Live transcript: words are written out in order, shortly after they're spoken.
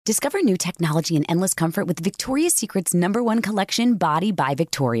Discover new technology and endless comfort with Victoria's Secret's #1 collection, Body by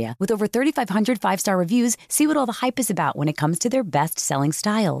Victoria. With over 3,500 five-star reviews, see what all the hype is about when it comes to their best-selling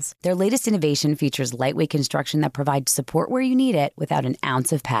styles. Their latest innovation features lightweight construction that provides support where you need it without an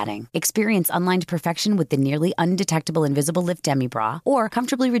ounce of padding. Experience unlined perfection with the nearly undetectable Invisible Lift Demi Bra, or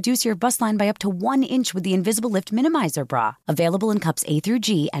comfortably reduce your bust line by up to 1 inch with the Invisible Lift Minimizer Bra. Available in cups A through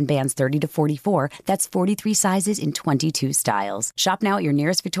G and bands 30 to 44. That's 43 sizes in 22 styles. Shop now at your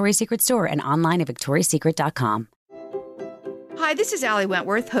nearest Victoria's Secret store and online at victoriassecret.com. Hi, this is Allie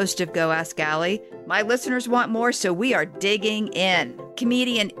Wentworth, host of Go Ask Allie. My listeners want more, so we are digging in.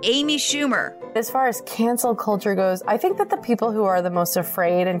 Comedian Amy Schumer. As far as cancel culture goes, I think that the people who are the most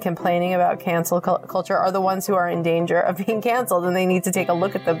afraid and complaining about cancel culture are the ones who are in danger of being canceled, and they need to take a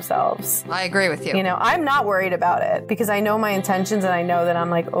look at themselves. I agree with you. You know, I'm not worried about it because I know my intentions and I know that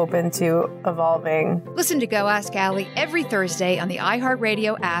I'm open to evolving. Listen to Go Ask Allie every Thursday on the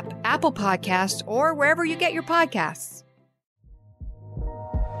iHeartRadio app, Apple Podcasts, or wherever you get your podcasts.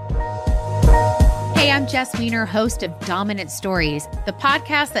 Hey, I'm Jess Wiener, host of Dominant Stories, the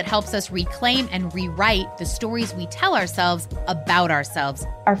podcast that helps us reclaim and rewrite the stories we tell ourselves about ourselves.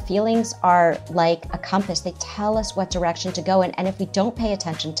 Our feelings are like a compass. They tell us what direction to go in. And if we don't pay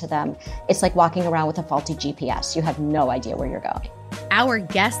attention to them, it's like walking around with a faulty GPS. You have no idea where you're going. Our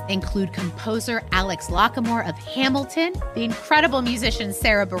guests include composer Alex Lockamore of Hamilton, the incredible musician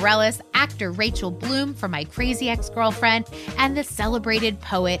Sarah Bareilles, actor Rachel Bloom from My Crazy Ex-Girlfriend, and the celebrated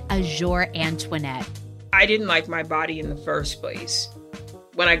poet Azure Antoinette. I didn't like my body in the first place.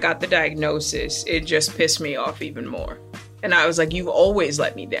 When I got the diagnosis, it just pissed me off even more. And I was like, you've always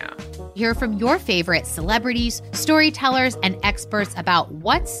let me down. Hear from your favorite celebrities, storytellers, and experts about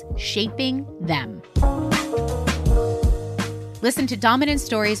what's shaping them. Listen to Dominant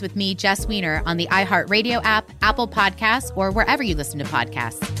Stories with me, Jess Wiener, on the iHeartRadio app, Apple Podcasts, or wherever you listen to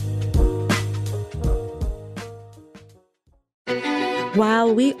podcasts.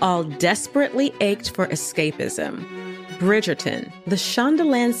 While we all desperately ached for escapism, Bridgerton, the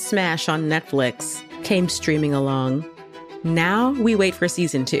Shondaland smash on Netflix, came streaming along. Now we wait for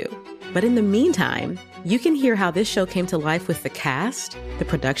season 2. But in the meantime, you can hear how this show came to life with the cast, the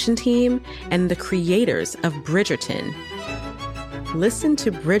production team, and the creators of Bridgerton. Listen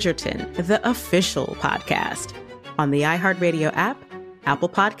to Bridgerton, the official podcast, on the iHeartRadio app, Apple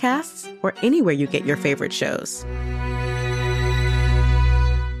Podcasts, or anywhere you get your favorite shows.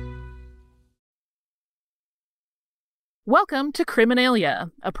 Welcome to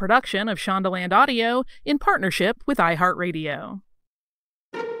Criminalia, a production of Shondaland Audio in partnership with iHeartRadio.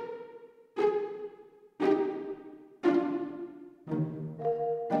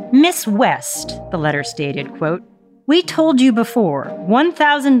 Miss West, the letter stated, quote, "We told you before,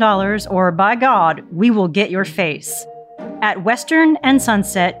 $1,000 or by God, we will get your face. At Western and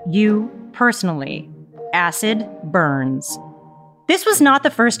Sunset, you, personally, acid burns." This was not the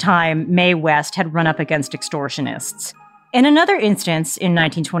first time Mae West had run up against extortionists. In another instance, in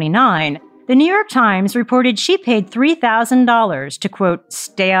 1929, the New York Times reported she paid $3,000 to, quote,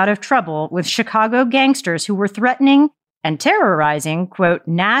 "stay out of trouble with Chicago gangsters who were threatening and terrorizing, quote,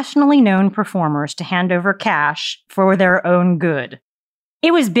 nationally known performers to hand over cash for their own good."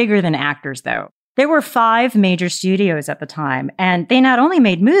 It was bigger than actors, though. There were 5 major studios at the time, and they not only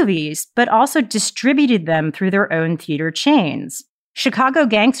made movies, but also distributed them through their own theater chains. Chicago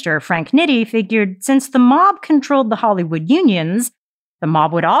gangster Frank Nitti figured since the mob controlled the Hollywood unions, the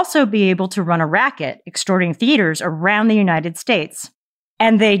mob would also be able to run a racket, extorting theaters around the United States.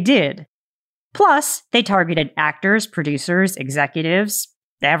 And they did. Plus, they targeted actors, producers, executives,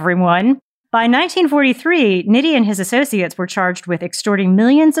 everyone. By 1943, Nitti and his associates were charged with extorting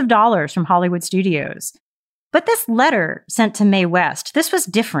millions of dollars from Hollywood studios. But this letter sent to Mae West, this was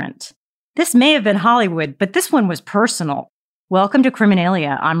different. This may have been Hollywood, but this one was personal. Welcome to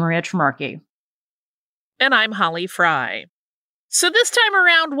Criminalia. I'm Maria Tremarchi. And I'm Holly Fry. So this time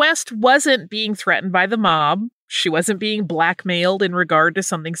around, West wasn't being threatened by the mob. She wasn't being blackmailed in regard to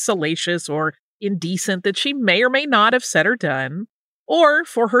something salacious or indecent that she may or may not have said or done, or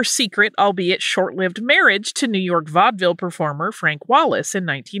for her secret, albeit short-lived marriage to New York vaudeville performer Frank Wallace in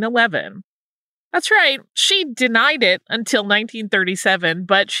 1911. That's right, she denied it until 1937,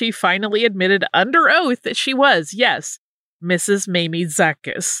 but she finally admitted under oath that she was, yes, Mrs. Mamie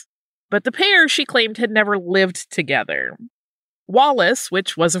Zakis. But the pair, she claimed, had never lived together. Wallace,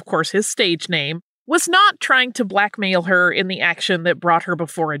 which was of course his stage name, was not trying to blackmail her in the action that brought her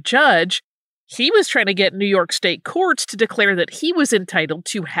before a judge. He was trying to get New York state courts to declare that he was entitled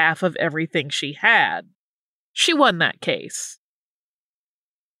to half of everything she had. She won that case.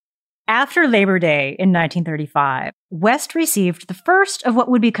 After Labor Day in 1935, West received the first of what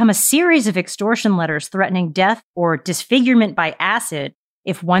would become a series of extortion letters threatening death or disfigurement by acid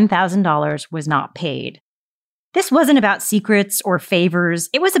if $1,000 was not paid. This wasn't about secrets or favors.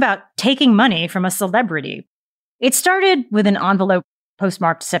 It was about taking money from a celebrity. It started with an envelope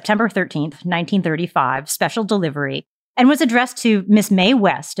postmarked September 13th, 1935, special delivery, and was addressed to Miss Mae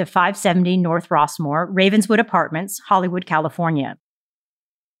West of 570 North Rossmore, Ravenswood Apartments, Hollywood, California.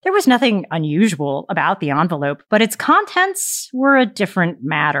 There was nothing unusual about the envelope, but its contents were a different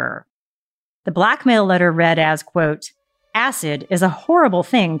matter. The blackmail letter read as, quote, "Acid is a horrible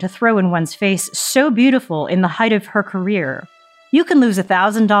thing to throw in one's face, so beautiful in the height of her career. You can lose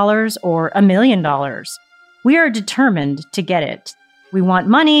 $1,000 or $1 million. We are determined to get it. We want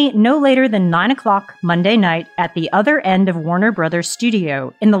money no later than 9 o'clock Monday night at the other end of Warner Brothers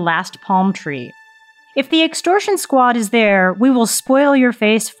studio in the last palm tree. If the extortion squad is there, we will spoil your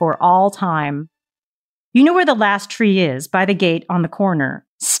face for all time. You know where the last tree is, by the gate on the corner.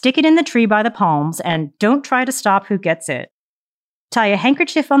 Stick it in the tree by the palms and don't try to stop who gets it. Tie a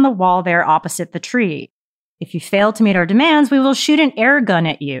handkerchief on the wall there opposite the tree. If you fail to meet our demands, we will shoot an air gun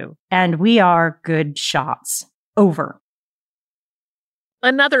at you, and we are good shots. Over."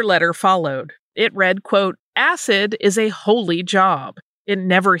 Another letter followed. It read, quote, "Acid is a holy job. It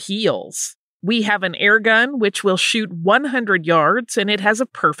never heals. We have an air gun which will shoot 100 yards, and it has a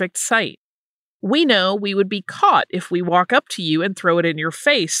perfect sight. We know we would be caught if we walk up to you and throw it in your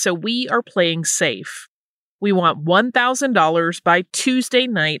face, so we are playing safe. We want $1,000 by Tuesday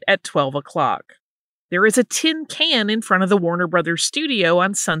night at 12 o'clock. There is a tin can in front of the Warner Brothers studio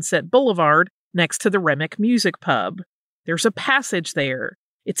on Sunset Boulevard next to the Remick Music Pub. There's a passage there.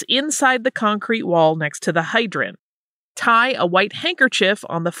 It's inside the concrete wall next to the hydrant. Tie a white handkerchief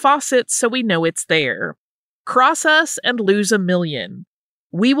on the faucet so we know it's there. Cross us and lose $1 million.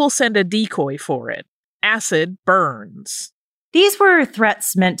 We will send a decoy for it. Acid burns." These were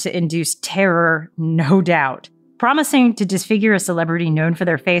threats meant to induce terror, no doubt. Promising to disfigure a celebrity known for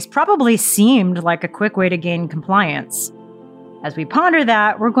their face probably seemed like a quick way to gain compliance. As we ponder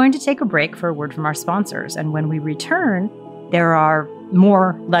that, we're going to take a break for a word from our sponsors. And when we return, there are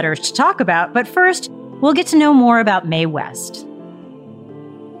more letters to talk about. But first, we'll get to know more about Mae West.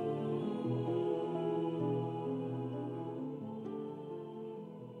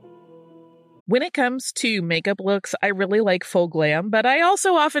 When it comes to makeup looks, I really like full glam, but I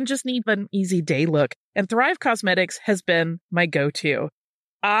also often just need an easy day look, and Thrive Cosmetics has been my go-to.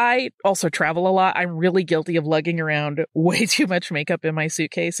 I also travel a lot. I'm really guilty of lugging around way too much makeup in my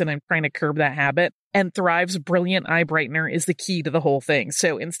suitcase, and I'm trying to curb that habit. And Thrive's Brilliant Eye Brightener is the key to the whole thing.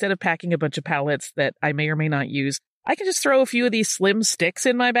 So instead of packing a bunch of palettes that I may or may not use, I can just throw a few of these slim sticks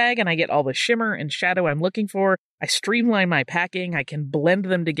in my bag and I get all the shimmer and shadow I'm looking for. I streamline my packing. I can blend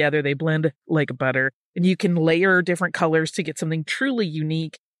them together. They blend like butter. And you can layer different colors to get something truly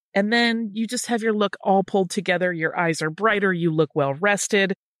unique. And then you just have your look all pulled together. Your eyes are brighter. You look well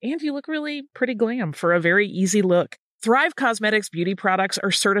rested. And you look really pretty glam for a very easy look. Thrive Cosmetics beauty products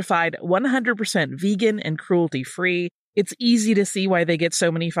are certified 100% vegan and cruelty-free. It's easy to see why they get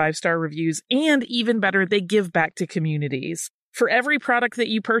so many 5-star reviews, and even better, they give back to communities. For every product that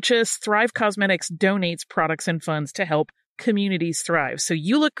you purchase, Thrive Cosmetics donates products and funds to help communities thrive. So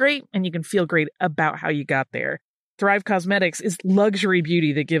you look great, and you can feel great about how you got there. Thrive Cosmetics is luxury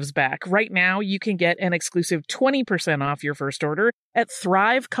beauty that gives back. Right now, you can get an exclusive 20% off your first order at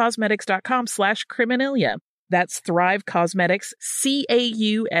thrivecosmetics.com/Criminalia. That's Thrive Cosmetics,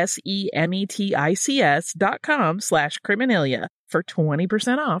 CAUSEMETICS.com/Criminalia for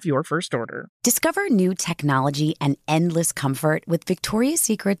 20% off your first order. Discover new technology and endless comfort with Victoria's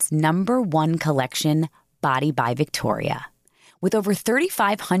Secret's #1 collection, Body by Victoria. With over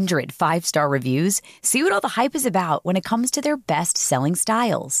 3,500 5-star reviews, see what all the hype is about when it comes to their best-selling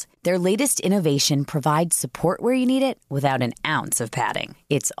styles. Their latest innovation provides support where you need it without an ounce of padding.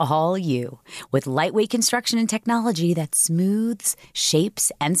 It's all you. With lightweight construction and technology that smooths,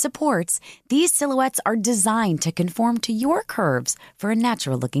 shapes, and supports, these silhouettes are designed to conform to your curves for a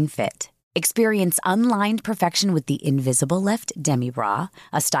natural-looking fit. Experience unlined perfection with the Invisible Lift Demi Bra,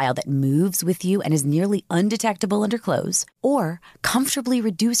 a style that moves with you and is nearly undetectable under clothes. Or comfortably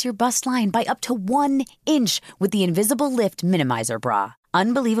reduce your bust line by up to 1 inch with the Invisible Lift Minimizer Bra.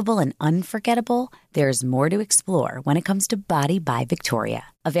 Unbelievable and unforgettable, there's more to explore when it comes to Body by Victoria.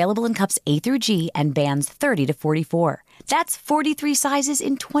 Available in cups A through G and bands 30 to 44. That's 43 sizes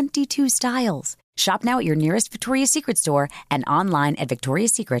in 22 styles. Shop now at your nearest Victoria's Secret store and online at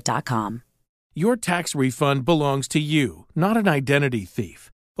victoriassecret.com. Your tax refund belongs to you, not an identity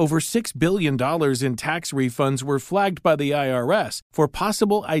thief. Over $6 billion in tax refunds were flagged by the IRS for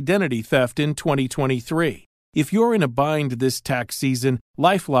possible identity theft in 2023. If you're in a bind this tax season,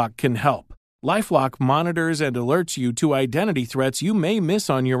 LifeLock can help. LifeLock monitors and alerts you to identity threats you may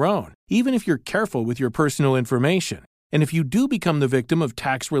miss on your own, even if you're careful with your personal information. And if you do become the victim of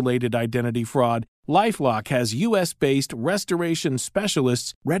tax-related identity fraud, LifeLock has U.S.-based restoration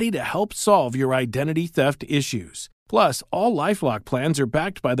specialists ready to help solve your identity theft issues. Plus, all LifeLock plans are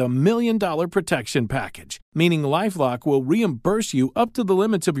backed by the $1 Million Protection Package, meaning LifeLock will reimburse you up to the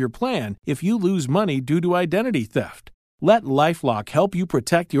limits of your plan if you lose money due to identity theft. Let LifeLock help you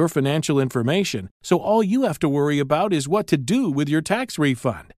protect your financial information, so all you have to worry about is what to do with your tax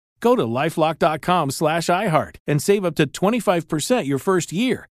refund. Go to LifeLock.com/iHeart and save up to 25% your first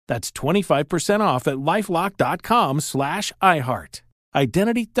year. That's 25% off at LifeLock.com/iHeart.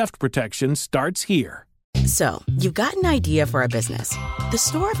 Identity theft protection starts here. So, you've got an idea for a business. The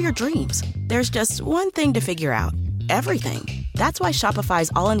store of your dreams. There's just one thing to figure out. Everything. That's why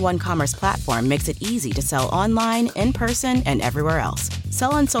Shopify's all-in-one commerce platform makes it easy to sell online, in person, and everywhere else.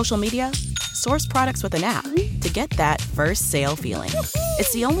 Sell on social media, source products with an app to get that first sale feeling.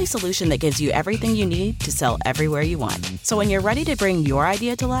 It's the only solution that gives you everything you need to sell everywhere you want. So when you're ready to bring your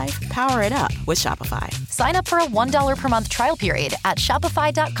idea to life, power it up with Shopify. Sign up for a $1 per month trial period at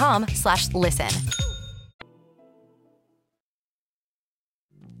shopify.com/listen.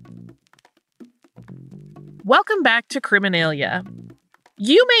 Welcome back to Criminalia.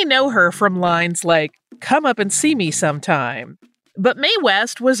 You may know her from lines like, "Come up and see me sometime." But Mae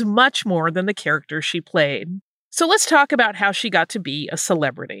West was much more than the character she played. So let's talk about how she got to be a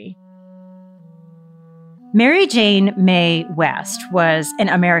celebrity. Mary Jane Mae West was an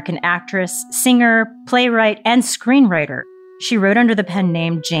American actress, singer, playwright, and screenwriter. She wrote under the pen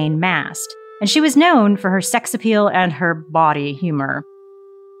name Jane Mast, and she was known for her sex appeal and her bawdy humor.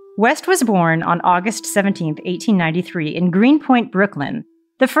 West was born on August 17, 1893, in Greenpoint, Brooklyn,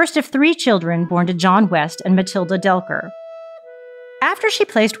 the first of 3 children born to John West and Matilda Delker. After she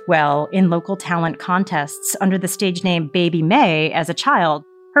placed well in local talent contests under the stage name Baby May as a child,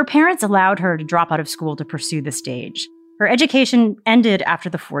 her parents allowed her to drop out of school to pursue the stage. Her education ended after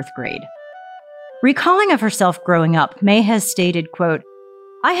the 4th grade. Recalling of herself growing up, May has stated, quote,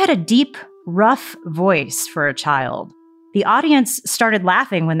 "I had a deep, rough voice for a child. The audience started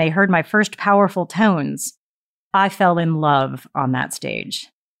laughing when they heard my first powerful tones. I fell in love on that stage."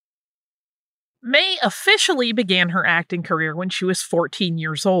 Mae officially began her acting career when she was 14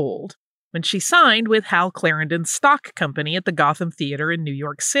 years old, when she signed with Hal Clarendon's stock company at the Gotham Theater in New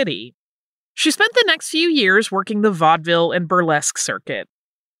York City. She spent the next few years working the vaudeville and burlesque circuit.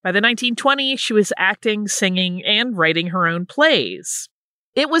 By the 1920s, she was acting, singing, and writing her own plays.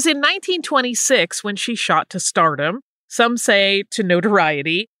 It was in 1926 when she shot to stardom, some say to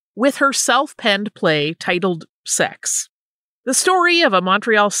notoriety, with her self-penned play titled Sex. The story of a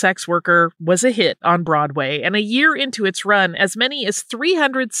Montreal sex worker was a hit on Broadway, and a year into its run, as many as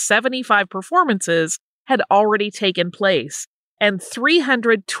 375 performances had already taken place, and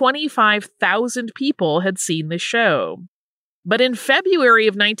 325,000 people had seen the show. But in February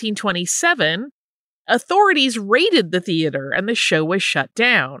of 1927, authorities raided the theater and the show was shut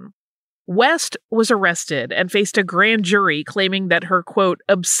down. West was arrested and faced a grand jury claiming that her, quote,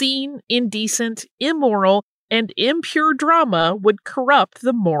 obscene, indecent, immoral, and impure drama would corrupt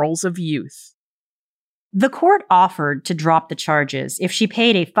the morals of youth. The court offered to drop the charges if she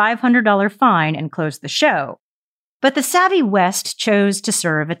paid a $500 fine and closed the show. But the savvy West chose to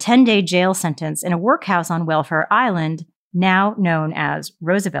serve a 10-day jail sentence in a workhouse on Welfare Island, now known as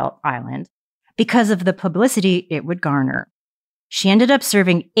Roosevelt Island, because of the publicity it would garner. She ended up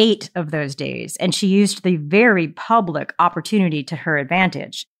serving 8 of those days, and she used the very public opportunity to her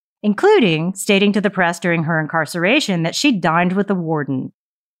advantage, including stating to the press during her incarceration that she dined with the warden.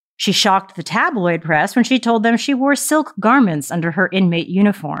 She shocked the tabloid press when she told them she wore silk garments under her inmate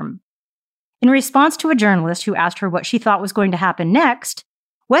uniform. In response to a journalist who asked her what she thought was going to happen next,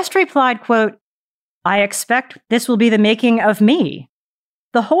 West replied, quote, "I expect this will be the making of me."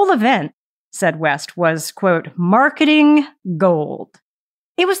 The whole event, said West, was, quote, marketing gold.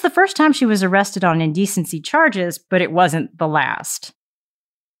 It was the first time she was arrested on indecency charges, but it wasn't the last.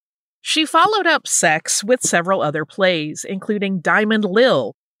 She followed up Sex with several other plays, including Diamond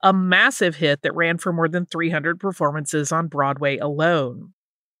Lil, a massive hit that ran for more than 300 performances on Broadway alone.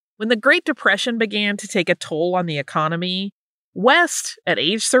 When the Great Depression began to take a toll on the economy, West, at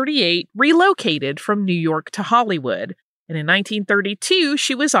age 38, relocated from New York to Hollywood, and in 1932,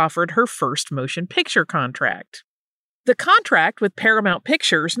 she was offered her first motion picture contract. The contract with Paramount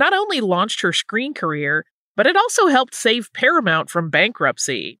Pictures not only launched her screen career, But it also helped save Paramount from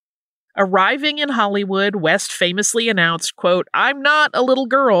bankruptcy. Arriving in Hollywood, West famously announced, quote, "I'm not a little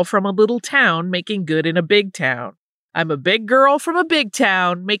girl from a little town making good in a big town. I'm a big girl from a big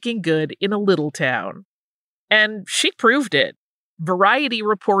town making good in a little town." And she proved it. Variety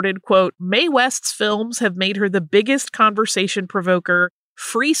reported, quote, "Mae West's films have made her the biggest conversation provoker,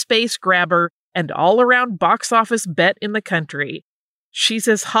 free space grabber, and all-around box office bet in the country. She's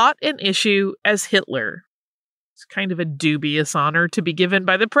as hot an issue as Hitler." It's kind of a dubious honor to be given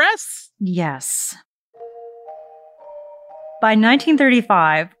by the press. Yes. By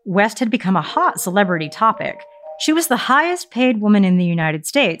 1935, West had become a hot celebrity topic. She was the highest paid woman in the United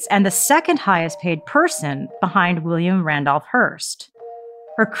States and the second highest paid person behind William Randolph Hearst.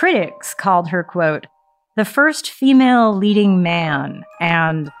 Her critics called her, quote, "the first female leading man"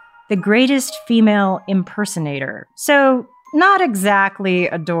 and "the greatest female impersonator." So, not exactly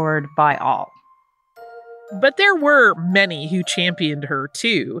adored by all. But there were many who championed her,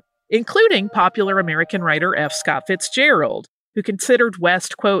 too, including popular American writer F. Scott Fitzgerald, who considered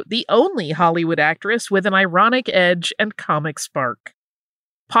West, quote, "the only Hollywood actress with an ironic edge and comic spark."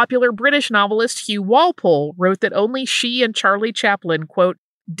 Popular British novelist Hugh Walpole wrote that only she and Charlie Chaplin, quote,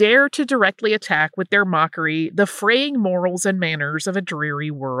 "dare to directly attack with their mockery the fraying morals and manners of a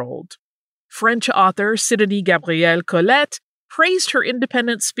dreary world." French author Sidonie Gabrielle Colette praised her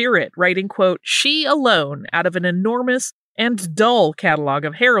independent spirit, writing, quote, "She alone, out of an enormous and dull catalog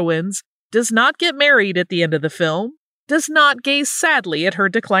of heroines, does not get married at the end of the film, does not gaze sadly at her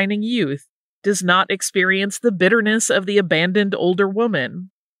declining youth, does not experience the bitterness of the abandoned older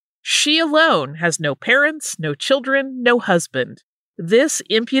woman. She alone has no parents, no children, no husband. This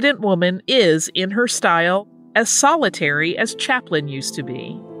impudent woman is, in her style, as solitary as Chaplin used to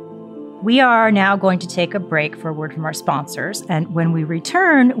be." We are now going to take a break for a word from our sponsors, and when we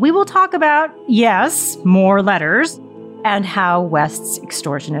return, we will talk about, yes, more letters, and how West's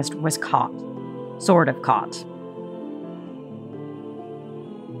extortionist was caught. Sort of caught.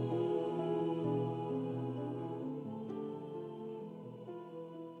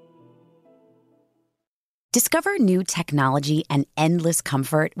 Discover new technology and endless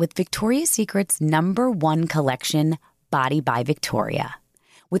comfort with Victoria's Secret's #1 collection, Body by Victoria.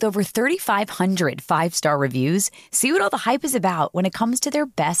 With over 3,500 five-star reviews, see what all the hype is about when it comes to their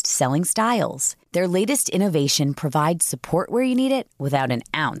best-selling styles. Their latest innovation provides support where you need it without an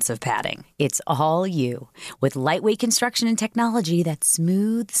ounce of padding. It's all you. With lightweight construction and technology that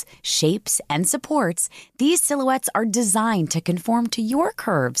smooths, shapes, and supports, these silhouettes are designed to conform to your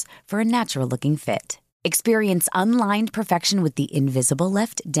curves for a natural-looking fit. Experience unlined perfection with the Invisible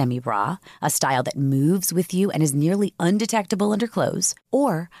Lift Demi Bra, a style that moves with you and is nearly undetectable under clothes.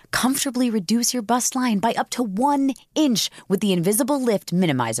 Or comfortably reduce your bust line by up to 1 inch with the Invisible Lift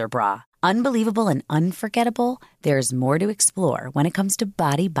Minimizer Bra. Unbelievable and unforgettable, there's more to explore when it comes to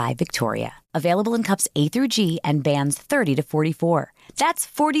Body by Victoria. Available in cups A through G and bands 30 to 44. That's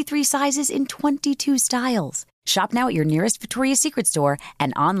 43 sizes in 22 styles. Shop now at your nearest Victoria's Secret store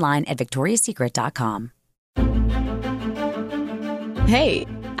and online at victoriassecret.com. Hey,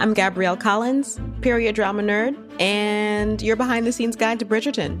 I'm Gabrielle Collins, period drama nerd, and your behind-the-scenes guide to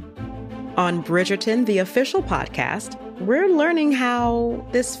Bridgerton. On Bridgerton, the official podcast, we're learning how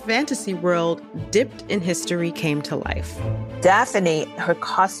this fantasy world dipped in history came to life. Daphne, her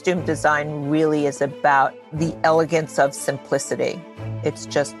costume design really is about the elegance of simplicity. It's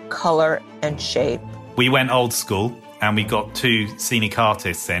just color and shape. We went old school and we got 2 scenic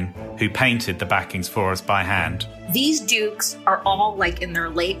artists in who painted the backings for us by hand. These dukes are all like in their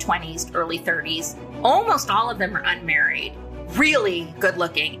late 20s, early 30s. Almost all of them are unmarried, really good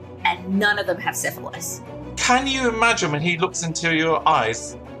looking, and none of them have syphilis. Can you imagine when he looks into your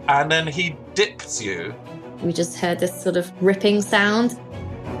eyes and then he dips you? We just heard this sort of ripping sound.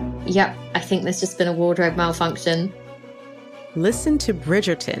 Yep, I think there's just been a wardrobe malfunction. Listen to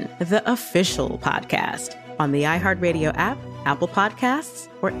Bridgerton, the official podcast, on the iHeartRadio app, Apple Podcasts,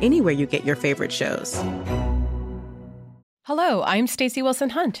 or anywhere you get your favorite shows. Hello, I'm Stacey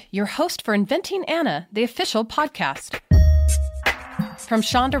Wilson Hunt, your host for Inventing Anna, the official podcast. From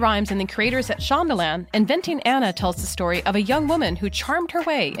Shonda Rhimes and the creators at Shondaland, Inventing Anna tells the story of a young woman who charmed her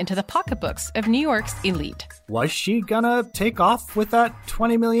way into the pocketbooks of New York's elite. Was she gonna take off with that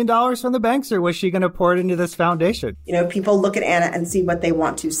 $20 million from the banks, or was she gonna pour it into this foundation? You know, people look at Anna and see what they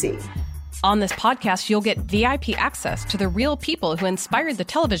want to see. On this podcast, you'll get VIP access to the real people who inspired the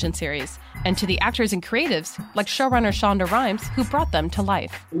television series and to the actors and creatives like showrunner Shonda Rhimes who brought them to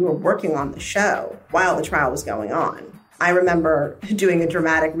life. We were working on the show while the trial was going on. I remember doing a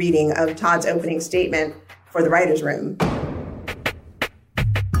dramatic reading of Todd's opening statement for the writer's room.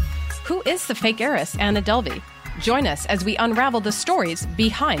 Who is the fake heiress, Anna Delvey? Join us as we unravel the stories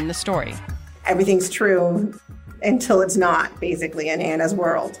behind the story. Everything's true until it's not, basically, in Anna's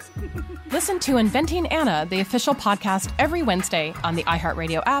world. Listen to Inventing Anna, the official podcast, every Wednesday on the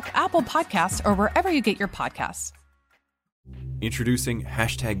iHeartRadio app, Apple Podcasts, or wherever you get your podcasts. Introducing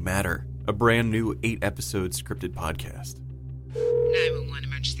 #Matter, a brand new 8-episode scripted podcast. 911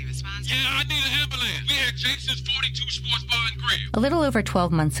 emergency response. Yeah, I need an ambulance. We at Jason's 42 Sports Bar and Grill. A little over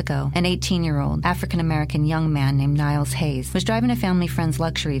 12 months ago, an 18-year-old African-American young man named Niles Hayes was driving a family friend's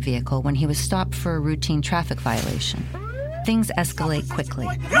luxury vehicle when he was stopped for a routine traffic violation. Things escalate quickly.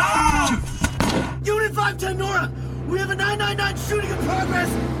 Unit 510 Nora, we have a 999 shooting in progress.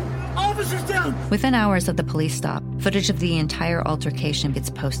 Officers down. Within hours of the police stop, footage of the entire altercation gets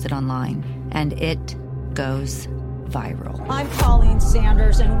posted online, and it goes viral. I'm Colleen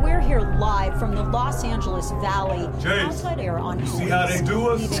Sanders, and we're here live from the Los Angeles Valley. James, you see how they do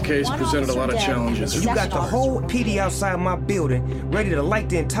us? This case presented a lot of challenges. You got the whole PD outside my building, ready to light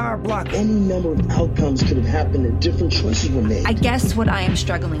the entire block. Any number of outcomes could have happened and different choices were made. I guess what I am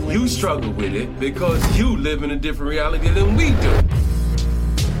struggling with. You struggle with it because you live in a different reality than we do.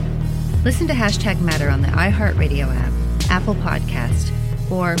 Listen to #Matter on the iHeartRadio app, Apple Podcast,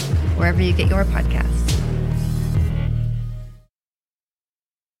 or wherever you get your podcasts.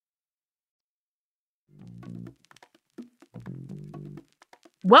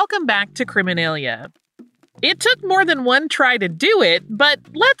 Welcome back to Criminalia. It took more than one try to do it, but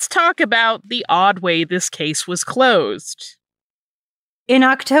let's talk about the odd way this case was closed. In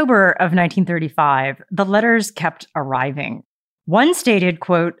October of 1935, the letters kept arriving. One stated,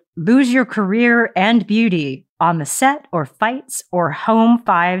 quote, "Lose your career and beauty on the set or fights or home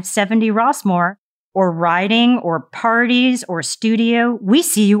 570 Rossmore or riding or parties or studio. We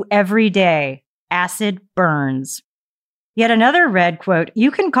see you every day. Acid burns." Yet another read, quote,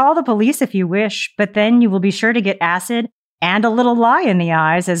 "You can call the police if you wish, but then you will be sure to get acid and a little lie in the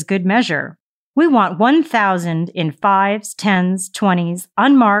eyes as good measure. We want 1,000 in 5s, 10s, 20s,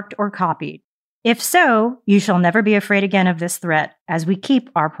 unmarked or copied. If so, you shall never be afraid again of this threat, as we keep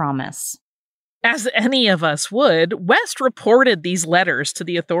our promise." As any of us would, West reported these letters to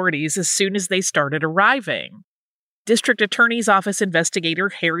the authorities as soon as they started arriving. District Attorney's Office investigator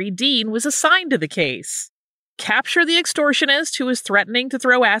Harry Dean was assigned to the case. Capture the extortionist who was threatening to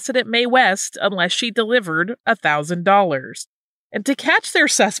throw acid at Mae West unless she delivered $1,000. And to catch their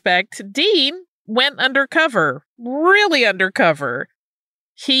suspect, Dean went undercover, really undercover.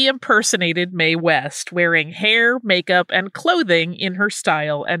 He impersonated Mae West, wearing hair, makeup, and clothing in her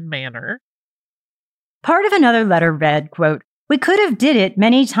style and manner. Part of another letter read, quote, "We could have did it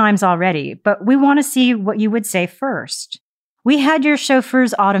many times already, but we want to see what you would say first. We had your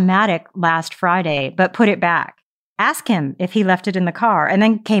chauffeur's automatic last Friday, but put it back. Ask him if he left it in the car and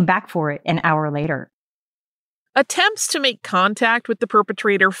then came back for it an hour later." Attempts to make contact with the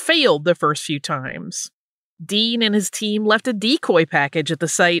perpetrator failed the first few times. Dean and his team left a decoy package at the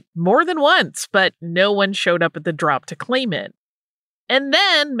site more than once, but no one showed up at the drop to claim it. And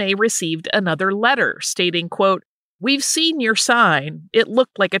then Mae received another letter stating, quote, "We've seen your sign. It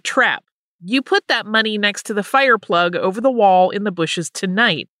looked like a trap. You put that money next to the fire plug over the wall in the bushes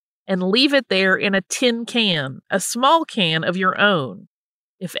tonight and leave it there in a tin can, a small can of your own.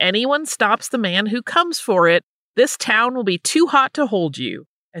 If anyone stops the man who comes for it, this town will be too hot to hold you,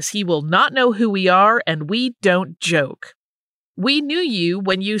 as he will not know who we are and we don't joke. We knew you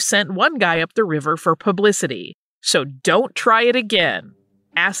when you sent one guy up the river for publicity, so don't try it again.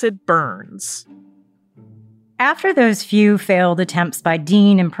 Acid burns." After those few failed attempts by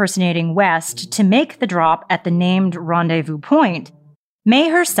Dean impersonating West to make the drop at the named rendezvous point, Mae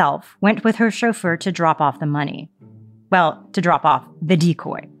herself went with her chauffeur to drop off the money. Well, to drop off the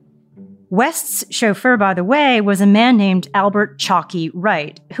decoy. West's chauffeur, by the way, was a man named Albert Chalky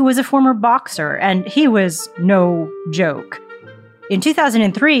Wright, who was a former boxer, and he was no joke. In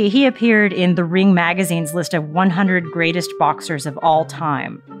 2003, he appeared in the Ring magazine's list of 100 greatest boxers of all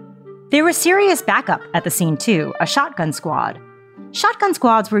time. There was serious backup at the scene, too, a shotgun squad. Shotgun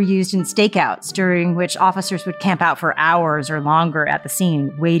squads were used in stakeouts, during which officers would camp out for hours or longer at the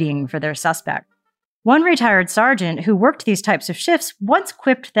scene, waiting for their suspect. One retired sergeant who worked these types of shifts once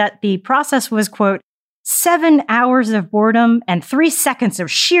quipped that the process was, quote, 7 hours of boredom and 3 seconds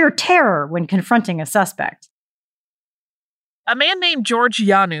of sheer terror when confronting a suspect. A man named George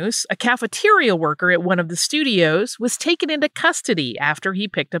Janus, a cafeteria worker at one of the studios, was taken into custody after he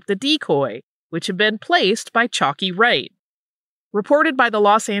picked up the decoy, which had been placed by Chalky Wright. Reported by the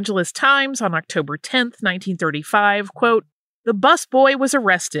Los Angeles Times on October 10th, 1935, quote, "The busboy was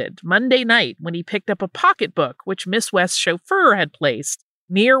arrested Monday night when he picked up a pocketbook which Miss West's chauffeur had placed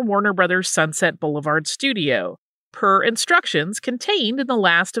near Warner Brothers' Sunset Boulevard studio, per instructions contained in the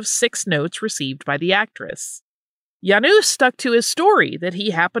last of 6 notes received by the actress. Janusz stuck to his story that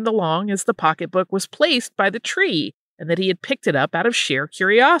he happened along as the pocketbook was placed by the tree and that he had picked it up out of sheer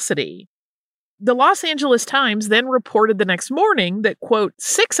curiosity. The Los Angeles Times then reported the next morning that, quote,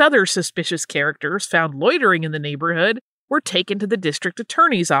 6 other suspicious characters found loitering in the neighborhood were taken to the district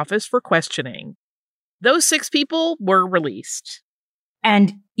attorney's office for questioning. Those 6 people were released.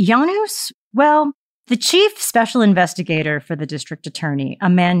 And Janusz, well, the chief special investigator for the district attorney, a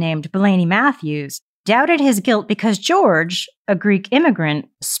man named Blaney Matthews, doubted his guilt because George, a Greek immigrant,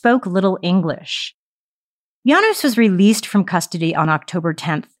 spoke little English. Janusz was released from custody on October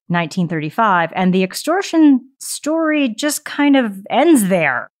 10th, 1935, and the extortion story just kind of ends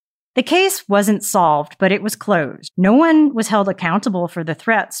there. The case wasn't solved, but it was closed. No one was held accountable for the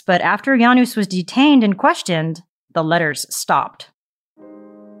threats, but after Janusz was detained and questioned, the letters stopped.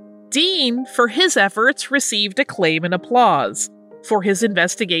 Dean, for his efforts, received acclaim and applause for his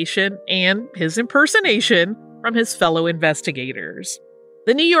investigation and his impersonation from his fellow investigators.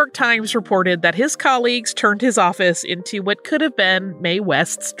 The New York Times reported that his colleagues turned his office into what could have been Mae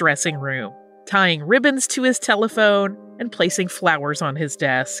West's dressing room, tying ribbons to his telephone and placing flowers on his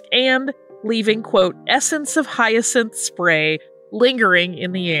desk, and leaving, quote, essence of hyacinth spray lingering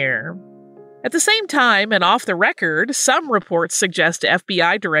in the air. At the same time, and off the record, some reports suggest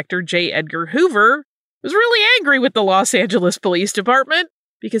FBI Director J. Edgar Hoover was really angry with the Los Angeles Police Department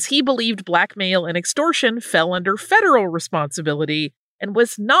because he believed blackmail and extortion fell under federal responsibility and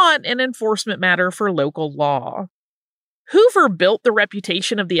was not an enforcement matter for local law. Hoover built the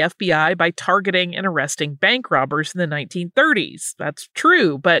reputation of the FBI by targeting and arresting bank robbers in the 1930s. That's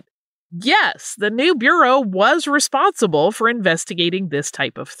true, but yes, the new bureau was responsible for investigating this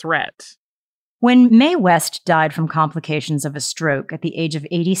type of threat. When Mae West died from complications of a stroke at the age of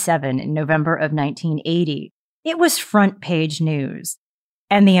 87 in November of 1980, it was front page news.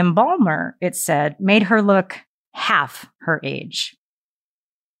 And the embalmer, it said, made her look half her age.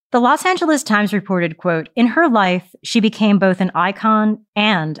 The Los Angeles Times reported, quote, in her life, she became both an icon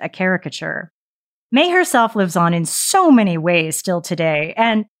and a caricature. Mae herself lives on in so many ways still today,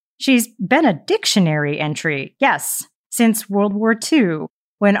 and she's been a dictionary entry, yes, since World War II,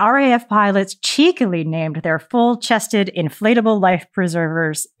 when RAF pilots cheekily named their full-chested inflatable life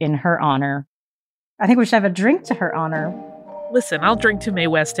preservers in her honor. I think we should have a drink to her honor. Listen, I'll drink to Mae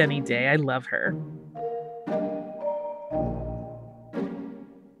West any day. I love her.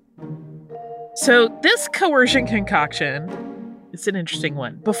 So this coercion concoction is an interesting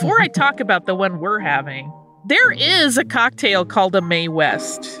one. Before I talk about the one we're having, there is a cocktail called a Mae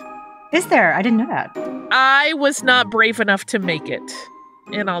West. Is there? I didn't know that. I was not brave enough to make it,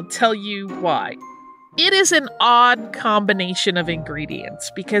 and I'll tell you why. It is an odd combination of ingredients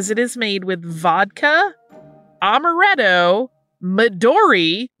because it is made with vodka, amaretto,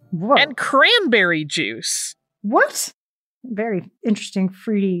 Midori, and cranberry juice. What? Very interesting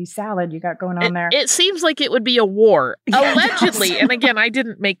fruity salad you got going on there. It seems like it would be a war. Yeah, Allegedly, and again, I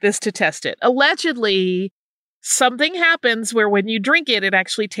didn't make this to test it. Allegedly, something happens where when you drink it, it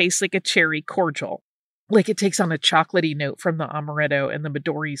actually tastes like a cherry cordial. Like it takes on a chocolatey note from the amaretto, and the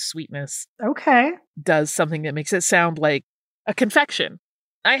Midori's sweetness Okay. does something that makes it sound like a confection.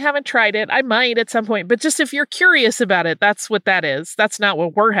 I haven't tried it. I might at some point, but just if you're curious about it, that's what that is. That's not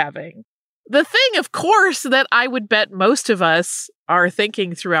what we're having. The thing, of course, that I would bet most of us are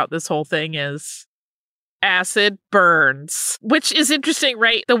thinking throughout this whole thing is acid burns, which is interesting,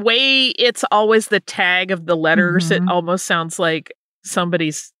 right? The way it's always the tag of the letters, it almost sounds like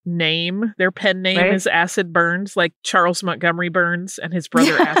somebody's name. Their pen name is Acid Burns, like Charles Montgomery Burns and his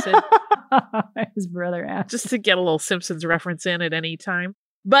brother Acid. His brother Acid. Just to get a little Simpsons reference in at any time.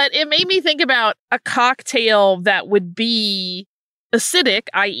 But it made me think about a cocktail that would be acidic,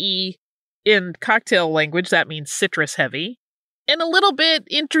 i.e., in cocktail language, that means citrus heavy, and a little bit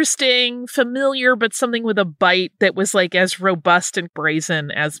interesting, familiar, but something with a bite that was like as robust and brazen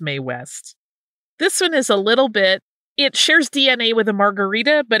as Mae West. This one is a little bit, it shares DNA with a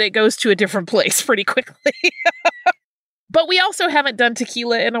margarita, but it goes to a different place pretty quickly. But we also haven't done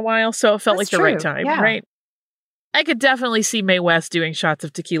tequila in a while, so it felt like the right time, right? I could definitely see Mae West doing shots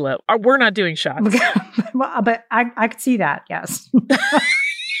of tequila. We're not doing shots. Well, but I could see that, yes.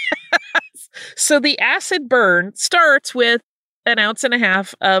 So the acid burn starts with 1.5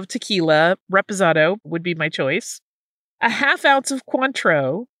 ounces of tequila. Reposado would be my choice. 1/2 ounce of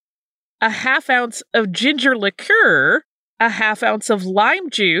Cointreau. 1/2 ounce of ginger liqueur. 1/2 ounce of lime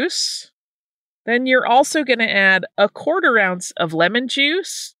juice. Then you're also going to add 1/4 ounce of lemon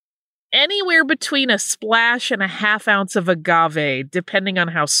juice. anywhere between a splash and a half ounce of agave, depending on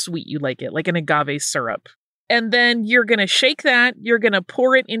how sweet you like it, like an agave syrup. And then you're going to shake that. You're going to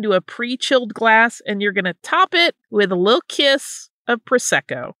pour it into a pre-chilled glass, and you're going to top it with a little kiss of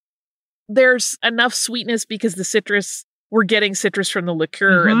Prosecco. There's enough sweetness because we're getting citrus from the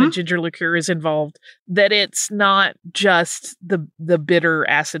liqueur and the ginger liqueur is involved, that it's not just the bitter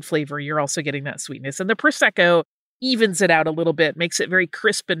acid flavor. You're also getting that sweetness. And the Prosecco evens it out a little bit, makes it very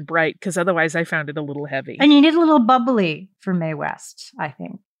crisp and bright, because otherwise I found it a little heavy. And you need a little bubbly for Mae West, I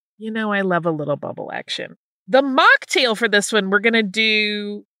think. You know, I love a little bubble action. The mocktail for this one, we're going to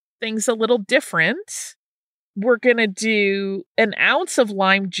do things a little different. We're going to do an ounce of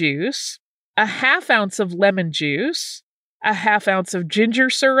lime juice, a half ounce of lemon juice, a half ounce of ginger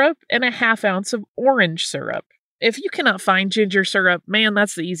syrup, and a half ounce of orange syrup. If you cannot find ginger syrup, man,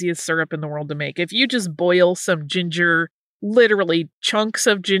 that's the easiest syrup in the world to make. If you just boil some ginger, literally chunks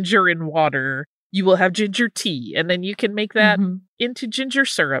of ginger in water, you will have ginger tea. And then you can make that into ginger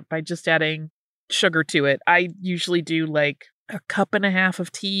syrup by just adding sugar to it. I usually do like a cup and a half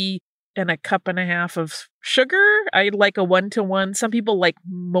of tea and a cup and a half of sugar. I like a 1-to-1. Some people like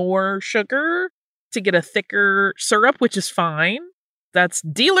more sugar to get a thicker syrup, which is fine. That's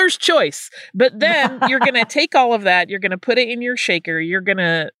dealer's choice. But then you're going to take all of that. You're going to put it in your shaker. You're going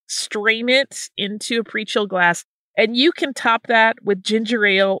to strain it into a pre-chill glass. And you can top that with ginger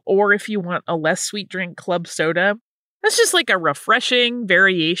ale, or if you want a less sweet drink, club soda. That's just like a refreshing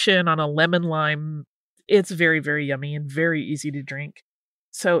variation on a lemon lime. It's very, very yummy and very easy to drink.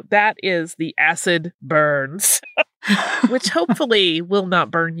 So that is the acid burns, which hopefully will not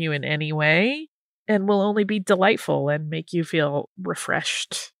burn you in any way and will only be delightful and make you feel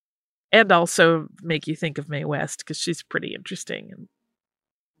refreshed, and also make you think of Mae West, because she's pretty interesting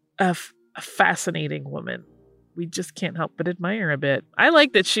and a fascinating woman. We just can't help but admire a bit. I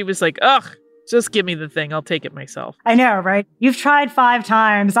like that she was like, ugh, just give me the thing. I'll take it myself. I know, right? You've tried 5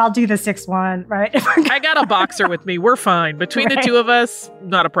 times. I'll do the 6th one, right? I got a boxer with me. We're fine. Between the two of us,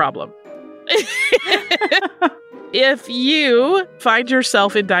 not a problem. If you find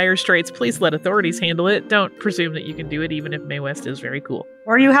yourself in dire straits, please let authorities handle it. Don't presume that you can do it, even if Mae West is very cool.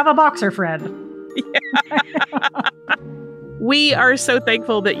 Or you have a boxer friend. We are so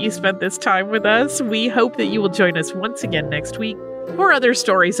thankful that you spent this time with us. We hope that you will join us once again next week for other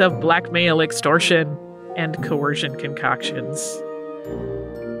stories of blackmail, extortion, and coercion concoctions.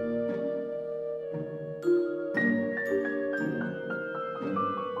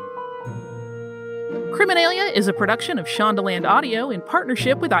 Criminalia is a production of Shondaland Audio in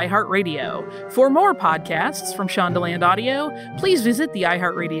partnership with iHeartRadio. For more podcasts from Shondaland Audio, please visit the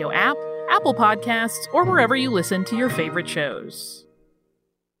iHeartRadio app, Apple Podcasts, or wherever you listen to your favorite shows.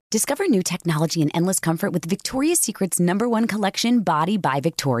 Discover new technology and endless comfort with Victoria's Secret's #1 collection, Body by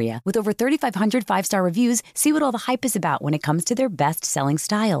Victoria. With over 3,500 5-star reviews, see what all the hype is about when it comes to their best-selling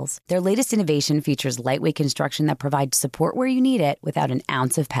styles. Their latest innovation features lightweight construction that provides support where you need it without an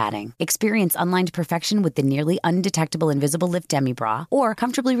ounce of padding. Experience unlined perfection with the nearly undetectable Invisible Lift Demi Bra, or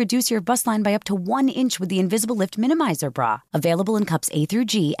comfortably reduce your bust line by up to 1 inch with the Invisible Lift Minimizer Bra. Available in cups A through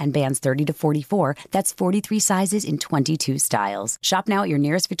G and bands 30 to 44. That's 43 sizes in 22 styles. Shop now at your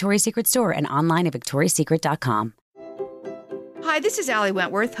nearest Victoria's Secret store and online at victoriassecret.com. Hi, this is Allie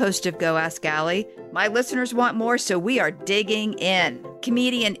Wentworth, host of Go Ask Allie. My listeners want more, so we are digging in.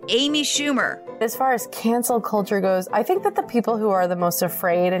 Comedian Amy Schumer. As far as cancel culture goes, I think that the people who are the most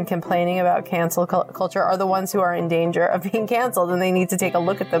afraid and complaining about cancel culture are the ones who are in danger of being canceled, and they need to take a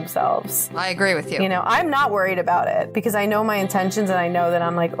look at themselves. I agree with you. You know, I'm not worried about it because I know my intentions and I know that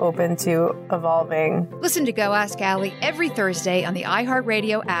I'm like open to evolving. Listen to Go Ask Allie every Thursday on the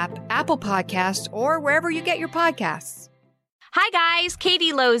iHeartRadio app, Apple Podcasts, or wherever you get your podcasts. Hi guys,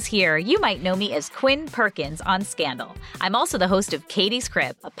 Katie Lowe's here. You might know me as Quinn Perkins on Scandal. I'm also the host of Katie's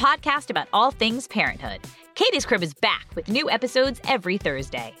Crib, a podcast about all things parenthood. Katie's Crib is back with new episodes every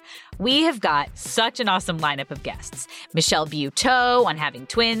Thursday. We have got such an awesome lineup of guests. Michelle Buteau on having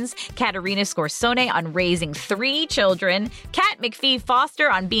twins, Katerina Scorsone on raising 3 children, Kat McPhee Foster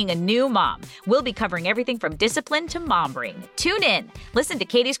on being a new mom. We'll be covering everything from discipline to mom brain. Tune in. Listen to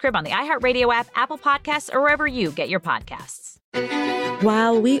Katie's Crib on the iHeartRadio app, Apple Podcasts, or wherever you get your podcasts.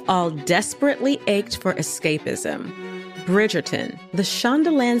 While we all desperately ached for escapism, Bridgerton, the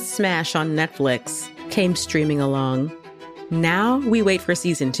Shondaland smash on Netflix, came streaming along. Now we wait for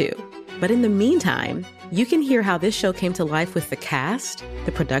season 2. But in the meantime, you can hear how this show came to life with the cast,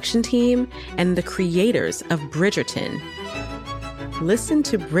 the production team, and the creators of Bridgerton. Listen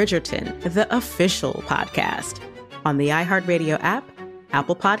to Bridgerton, the official podcast, on the iHeartRadio app,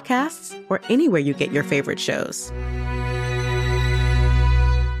 Apple Podcasts, or anywhere you get your favorite shows.